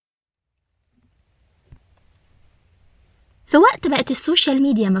في وقت بقت السوشيال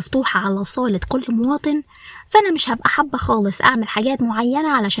ميديا مفتوحة على صالة كل مواطن، فأنا مش هبقى حابة خالص أعمل حاجات معينة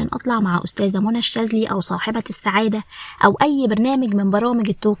علشان أطلع مع أستاذة الشاذلي أو صاحبة السعادة أو أي برنامج من برامج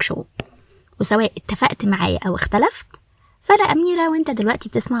التوك شو. وسواء اتفقت معايا أو اختلفت، فأنا أميرة وانت دلوقتي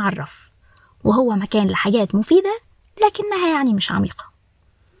بتسمع الرف، وهو مكان لحاجات مفيدة لكنها يعني مش عميقة.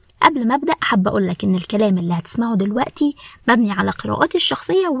 قبل ما أبدأ حابة أقولك إن الكلام اللي هتسمعه دلوقتي مبني على قراءاتي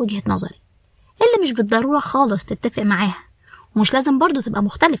الشخصية ووجهة نظري، اللي مش بالضرورة خالص تتفق معاها، ومش لازم برضو تبقى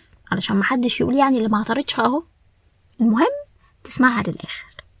مختلف علشان محدش يقول يعني اللي ما اعترضش اهو. المهم تسمعها للآخر.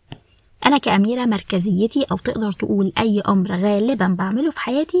 أنا كأميرة مركزيتي أو تقدر تقول أي أمر غالبا بعمله في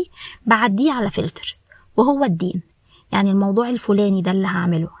حياتي بعديه على فلتر، وهو الدين. يعني الموضوع الفلاني ده اللي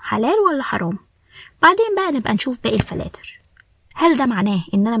هعمله حلال ولا حرام، بعدين بقى نبقى نشوف باقي الفلاتر. هل ده معناه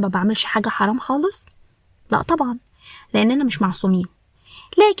إن أنا ما بعملش حاجة حرام خالص؟ لا طبعا، لأننا مش معصومين،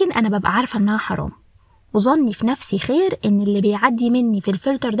 لكن أنا ببقى عارفة إنها حرام، وظني في نفسي خير إن اللي بيعدي مني في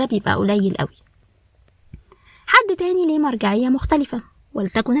الفلتر ده بيبقى قليل قوي. حد تاني ليه مرجعية مختلفة،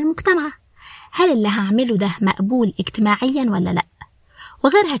 ولتكن المجتمع. هل اللي هعمله ده مقبول اجتماعيا ولا لأ؟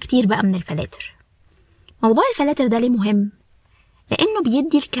 وغيرها كتير بقى من الفلاتر. موضوع الفلاتر ده ليه مهم؟ لأنه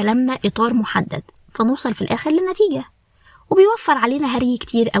بيدي لكلامنا إطار محدد فنوصل في الآخر للنتيجة، وبيوفر علينا هري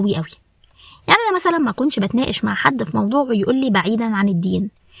كتير قوي قوي. يعني أنا مثلا ما كنتش بتناقش مع حد في موضوع ويقول لي بعيدا عن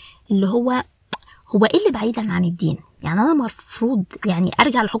الدين، اللي هو إيه اللي بعيدا عن الدين؟ يعني أنا مفروض يعني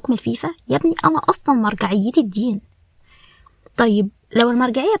أرجع لحكم الفيفا؟ يا ابني أنا أصلا مرجعيتي الدين. طيب لو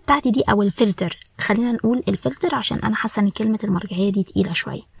المرجعية بتاعتي دي أو الفلتر، خلينا نقول الفلتر عشان أنا حاسة إن كلمة المرجعية دي تقيلة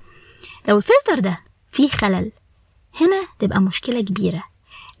شوية. لو الفلتر ده فيه خلل، هنا تبقى مشكلة كبيرة،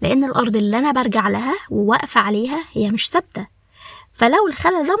 لأن الأرض اللي أنا برجع لها وواقفة عليها هي مش ثابتة، فلو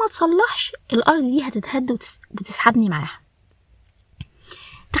الخلل ده ما تصلحش الأرض دي هتتهد وتسحبني معاها.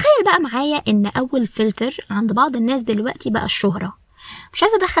 تخيل بقى معايا إن أول فلتر عند بعض الناس دلوقتي بقى الشهرة. مش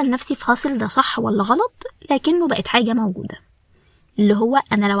عايزة أدخل نفسي في فاصل ده صح ولا غلط، لكنه بقت حاجة موجودة، اللي هو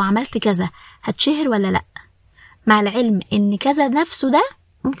أنا لو عملت كذا هتشهر ولا لأ، مع العلم إن كذا نفسه ده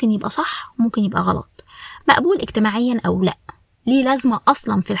ممكن يبقى صح وممكن يبقى غلط، مقبول اجتماعيا أو لأ، ليه لازمة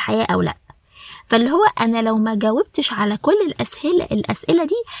أصلا في الحياة أو لأ. فاللي هو أنا لو ما جاوبتش على كل الأسئلة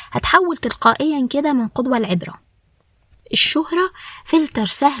دي هتحول تلقائيا كده من قدوة لعبرة. الشهرة فلتر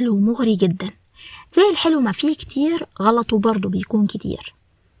سهل ومغري جدا، زي الحلو ما فيه كتير غلطه برضو بيكون كتير.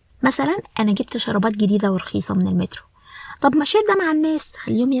 مثلا أنا جبت شرابات جديدة ورخيصة من المترو، طب ما شير ده مع الناس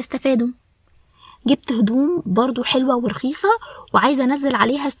خليهم يستفادوا. جبت هدوم برضو حلوة ورخيصة وعايزة أنزل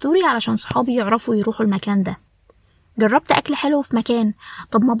عليها ستوري علشان صحابي يعرفوا يروحوا المكان ده. جربت أكل حلو في مكان،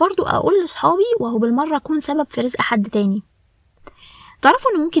 طب ما برضو أقول لصحابي وهو بالمرة أكون سبب في رزق حد تاني.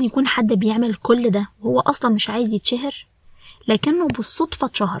 تعرفوا إنه ممكن يكون حد بيعمل كل ده وهو أصلا مش عايز يتشهر، لكنه بالصدفة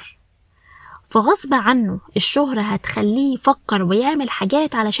اتشهر، فغصب عنه الشهرة هتخليه يفكر ويعمل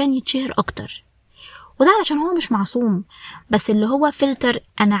حاجات علشان يتشهر أكتر. وده علشان هو مش معصوم، بس اللي هو فلتر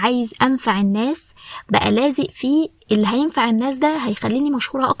أنا عايز أنفع الناس بقى لازق فيه، اللي هينفع الناس ده هيخليني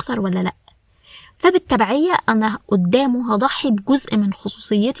مشهورة أكتر ولا لأ. فبالتبعية أنا قدامه هضحي بجزء من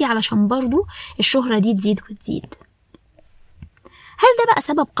خصوصيتي علشان برضو الشهرة دي تزيد وتزيد. هل ده بقى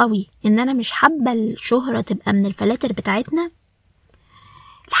سبب قوي إن أنا مش حابة الشهرة تبقى من الفلاتر بتاعتنا؟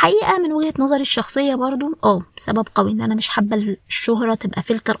 الحقيقة من وجهة نظري الشخصية برضو سبب قوي إن أنا مش حابة الشهرة تبقى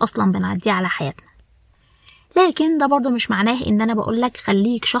فلتر أصلا بنعديه على حياتنا. لكن ده برضو مش معناه إن أنا بقولك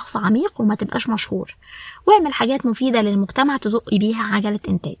خليك شخص عميق وما تبقاش مشهور، واعمل حاجات مفيدة للمجتمع تزق بيها عجلة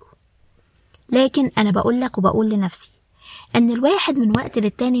إنتاجه. لكن أنا بقولك وبقول لنفسي أن الواحد من وقت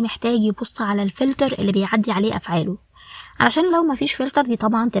للتاني محتاج يبص على الفلتر اللي بيعدي عليه أفعاله، علشان لو ما فيش فلتر دي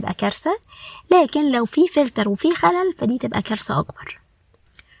طبعا تبقى كارثة، لكن لو في فلتر وفي خلل فدي تبقى كارثة أكبر.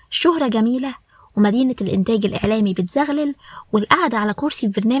 الشهرة جميلة ومدينة الإنتاج الإعلامي بتزغلل، والقعدة على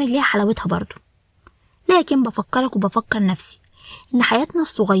كرسي في برنامج ليها حلاوتها برضو، لكن بفكرك وبفكر نفسي إن حياتنا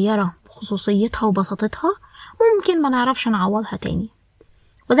الصغيرة بخصوصيتها وبساطتها ممكن ما نعرفش نعوضها تاني.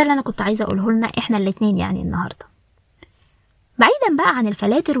 وده اللي أنا كنت عايزة أقوله لنا إحنا الاتنين يعني النهاردة. بعيدا بقى عن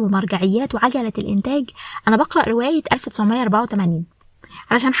الفلاتر والمرجعيات وعجلة الإنتاج، أنا بقرأ رواية 1984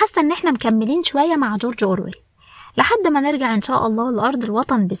 علشان حاسة إن إحنا مكملين شوية مع جورج أورويل لحد ما نرجع إن شاء الله لأرض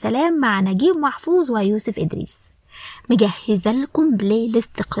الوطن بسلام مع نجيب محفوظ ويوسف إدريس. مجهزة لكم بلاي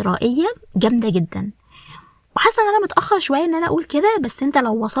ليست قرائية جامدة جدا، وحاسة إن أنا متأخر شوية إن أنا أقول كده، بس أنت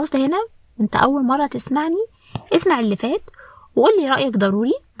لو وصلت هنا وأنت أول مرة تسمعني اسمع اللي فات وقول لي رأيك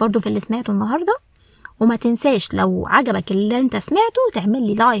ضروري برضو في اللي سمعته النهاردة، وما تنساش لو عجبك اللي أنت سمعته تعمل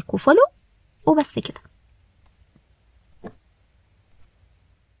لي لايك وفولو وبس كده.